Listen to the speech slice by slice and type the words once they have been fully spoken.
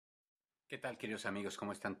¿Qué tal, queridos amigos?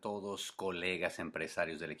 ¿Cómo están todos, colegas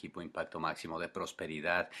empresarios del equipo Impacto Máximo de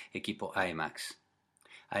Prosperidad, equipo IMAX?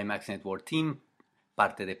 IMAX Network Team,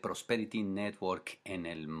 parte de Prosperity Network en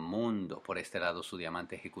el mundo. Por este lado, su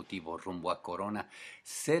diamante ejecutivo rumbo a Corona,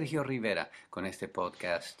 Sergio Rivera, con este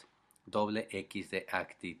podcast Doble X de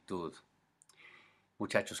Actitud.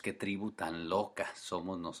 Muchachos, qué tribu tan loca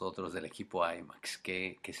somos nosotros del equipo IMAX.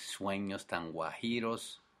 Qué sueños tan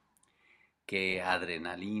guajiros, qué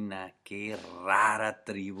adrenalina, qué rara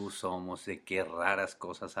tribu somos, de qué raras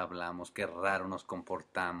cosas hablamos, qué raro nos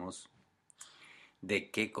comportamos,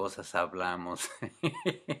 de qué cosas hablamos,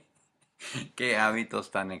 qué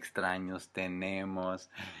hábitos tan extraños tenemos.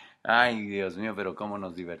 Ay, Dios mío, pero cómo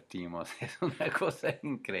nos divertimos. Es una cosa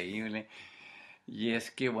increíble. Y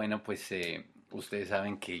es que, bueno, pues ustedes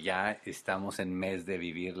saben que ya estamos en mes de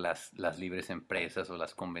vivir las libres empresas o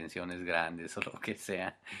las convenciones grandes o lo que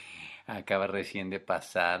sea. Acaba recién de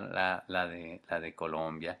pasar la de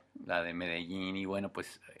Colombia, la de Medellín, y bueno,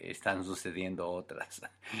 pues están sucediendo otras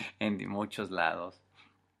en muchos lados.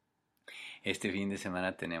 Este fin de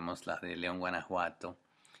semana tenemos la de León, Guanajuato.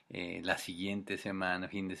 La siguiente semana,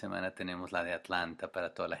 fin de semana, tenemos la de Atlanta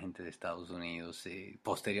para toda la gente de Estados Unidos.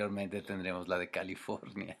 Posteriormente tendremos la de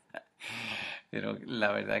California. Pero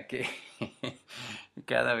la verdad que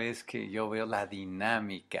cada vez que yo veo la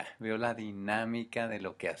dinámica de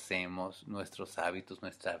lo que hacemos, nuestros hábitos,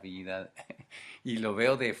 nuestra vida, y lo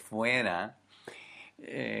veo de fuera,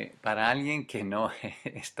 para alguien que no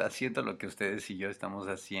está haciendo lo que ustedes y yo estamos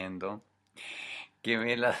haciendo, que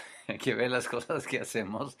ve, que ve las cosas que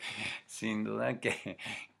hacemos, sin duda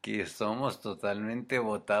que somos totalmente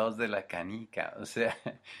botados de la canica. O sea,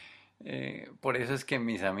 por eso es que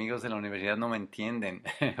mis amigos de la universidad no me entienden,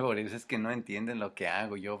 por eso es que no entienden lo que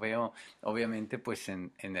hago. Yo veo, obviamente, pues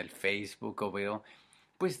en el Facebook, o veo,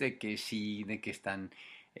 pues de que sí, de que están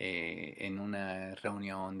en una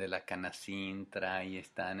reunión de la Canacintra y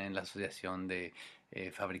están en la Asociación de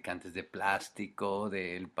Fabricantes de Plástico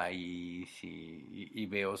del país y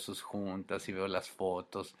veo sus juntas y veo las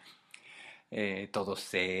fotos, todos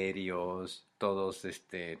serios, todos,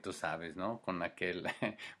 tú sabes, ¿no? Con aquel,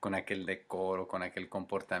 con aquel decoro, con aquel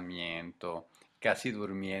comportamiento, casi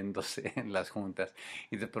durmiéndose en las juntas.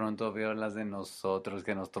 Y de pronto veo las de nosotros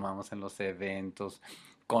que nos tomamos en los eventos,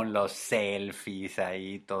 con los selfies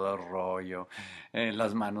ahí, todo rollo,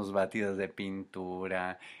 las manos batidas de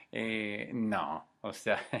pintura. No, o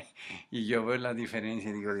sea, y yo veo la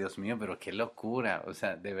diferencia y digo, Dios mío, pero qué locura. O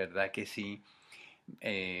sea, de verdad que sí,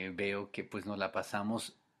 veo que pues nos la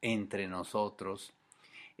pasamos entre nosotros,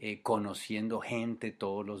 conociendo gente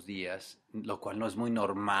todos los días, lo cual no es muy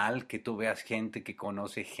normal que tú veas gente que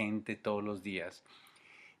conoce gente todos los días,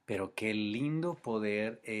 pero qué lindo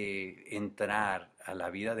poder entrar a la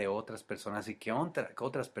vida de otras personas y que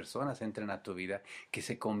otras personas entren a tu vida, que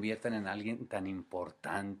se conviertan en alguien tan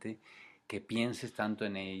importante, que pienses tanto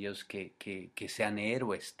en ellos, que sean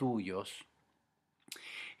héroes tuyos,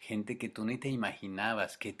 gente que tú ni te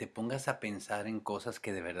imaginabas, que te pongas a pensar en cosas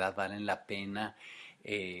que de verdad valen la pena.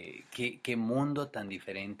 Qué mundo tan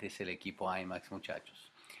diferente es el equipo IMAX,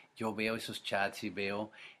 muchachos. Yo veo esos chats y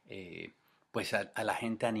veo pues a la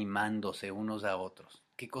gente animándose unos a otros.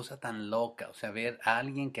 Qué cosa tan loca, o sea, ver a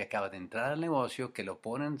alguien que acaba de entrar al negocio, que lo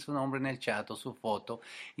ponen su nombre en el chat o su foto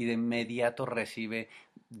y de inmediato recibe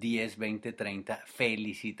 10, 20, 30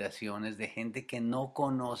 felicitaciones de gente que no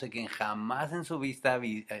conoce, que jamás en su vida ha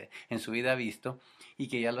visto, y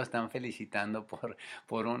que ya lo están felicitando por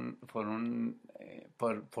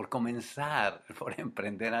comenzar, por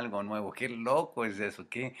emprender algo nuevo. Qué loco es eso,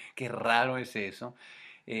 qué raro es eso.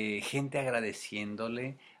 Gente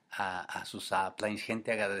agradeciéndole a sus uplines,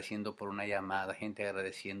 gente agradeciendo por una llamada, gente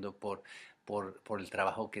agradeciendo por el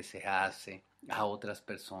trabajo que se hace a otras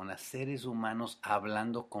personas, seres humanos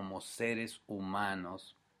hablando como seres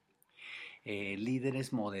humanos,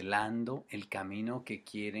 líderes modelando el camino que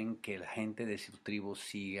quieren que la gente de su tribu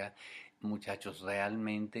siga. Muchachos,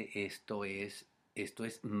 realmente esto es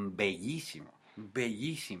bellísimo,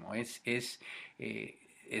 bellísimo, es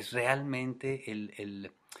realmente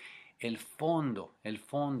el fondo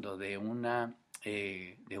de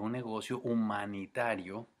un negocio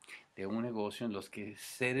humanitario, de un negocio en los que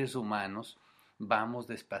seres humanos vamos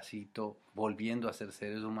despacito volviendo a ser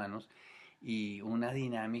seres humanos, y una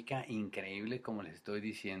dinámica increíble, como les estoy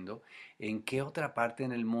diciendo. ¿En qué otra parte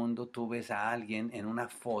en el mundo tú ves a alguien en una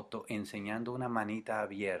foto enseñando una manita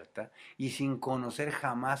abierta y sin conocer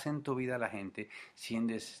jamás en tu vida a la gente,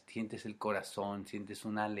 sientes el corazón, sientes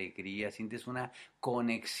una alegría, sientes una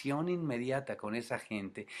conexión inmediata con esa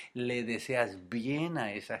gente, le deseas bien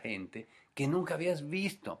a esa gente que nunca habías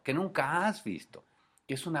visto, que nunca has visto?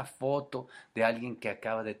 Es una foto de alguien que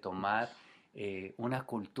acaba de tomar una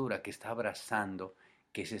cultura que está abrazando,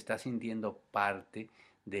 que se está sintiendo parte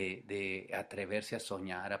de atreverse a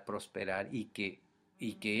soñar, a prosperar y que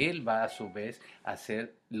él va a su vez a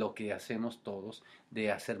hacer lo que hacemos todos,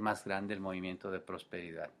 de hacer más grande el movimiento de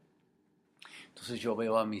prosperidad. Entonces yo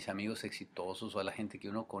veo a mis amigos exitosos o a la gente que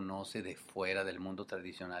uno conoce de fuera del mundo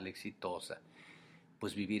tradicional exitosa,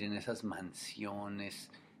 pues vivir en esas mansiones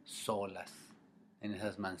solas, en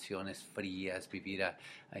esas mansiones frías, vivir a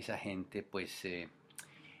esa gente pues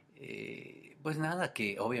nada,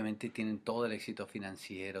 que obviamente tienen todo el éxito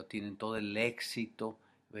financiero, tienen todo el éxito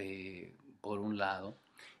por un lado,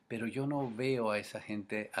 pero yo no veo a esa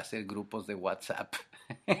gente hacer grupos de WhatsApp.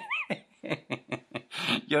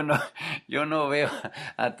 Yo no, yo no veo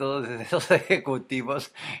a todos esos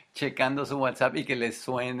ejecutivos checando su WhatsApp y que les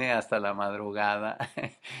suene hasta la madrugada.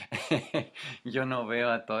 Yo no veo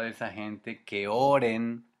a toda esa gente que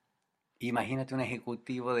oren. Imagínate un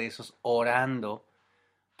ejecutivo de esos orando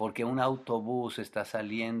porque un autobús está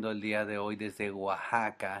saliendo el día de hoy desde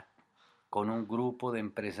Oaxaca con un grupo de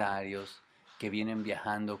empresarios que vienen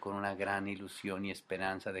viajando con una gran ilusión y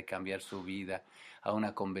esperanza de cambiar su vida a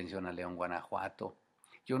una convención a León, Guanajuato.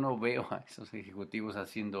 Yo no veo a esos ejecutivos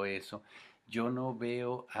haciendo eso. Yo no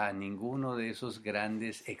veo a ninguno de esos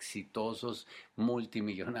grandes, exitosos,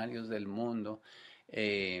 multimillonarios del mundo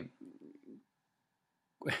eh,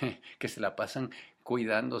 que se la pasan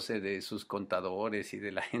cuidándose de sus contadores y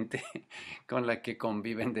de la gente con la que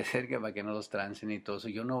conviven de cerca para que no los trancen y todo eso.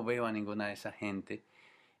 Yo no veo a ninguna de esa gente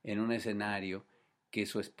en un escenario que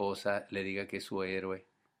su esposa le diga que es su héroe,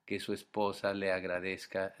 que su esposa le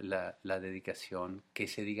agradezca la dedicación, que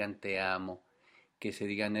se digan te amo, que se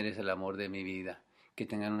digan eres el amor de mi vida, que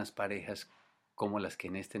tengan unas parejas como las que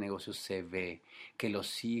en este negocio se ve, que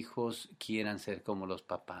los hijos quieran ser como los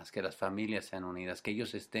papás, que las familias sean unidas, que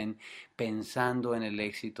ellos estén pensando en el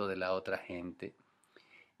éxito de la otra gente,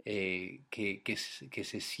 que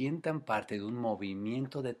se sientan parte de un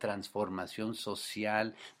movimiento de transformación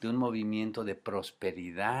social, de un movimiento de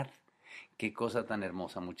prosperidad. Qué cosa tan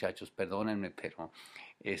hermosa, muchachos, perdónenme, pero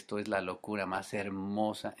esto es la locura más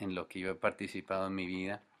hermosa en lo que yo he participado en mi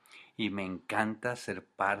vida y me encanta ser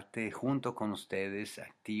parte junto con ustedes,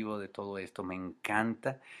 activo de todo esto, me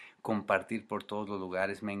encanta compartir por todos los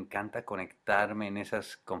lugares, me encanta conectarme en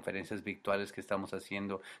esas conferencias virtuales que estamos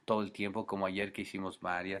haciendo todo el tiempo, como ayer que hicimos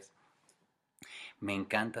varias. Me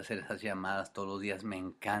encanta hacer esas llamadas todos los días, me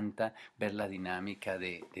encanta ver la dinámica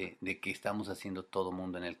de que estamos haciendo todo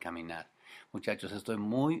mundo en el caminar. Muchachos, estoy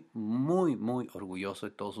muy, muy, muy orgulloso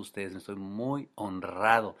de todos ustedes, estoy muy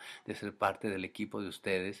honrado de ser parte del equipo de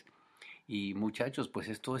ustedes. Y muchachos, pues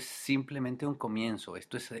esto es simplemente un comienzo,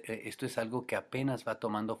 esto es algo que apenas va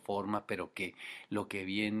tomando forma, pero que lo que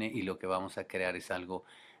viene y lo que vamos a crear es algo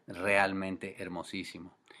realmente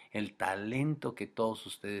hermosísimo. El talento que todos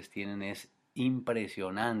ustedes tienen es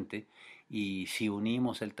impresionante y si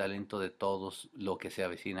unimos el talento de todos, lo que se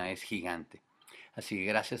avecina es gigante. Así que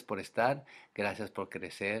gracias por estar, gracias por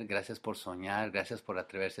crecer, gracias por soñar, gracias por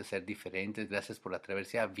atreverse a ser diferentes, gracias por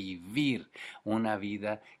atreverse a vivir una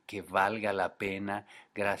vida que valga la pena,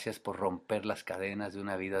 gracias por romper las cadenas de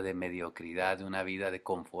una vida de mediocridad, de una vida de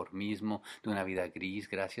conformismo, de una vida gris,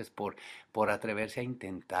 gracias por atreverse a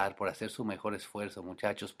intentar, por hacer su mejor esfuerzo,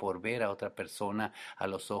 muchachos, por ver a otra persona a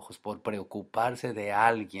los ojos, por preocuparse de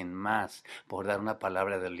alguien más, por dar una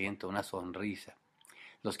palabra de aliento, una sonrisa.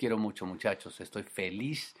 Los quiero mucho, muchachos. Estoy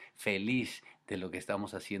feliz, feliz de lo que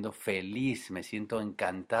estamos haciendo. Feliz, me siento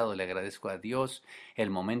encantado. Le agradezco a Dios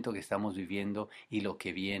el momento que estamos viviendo y lo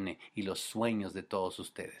que viene y los sueños de todos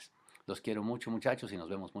ustedes. Los quiero mucho, muchachos, y nos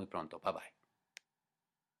vemos muy pronto. Bye bye.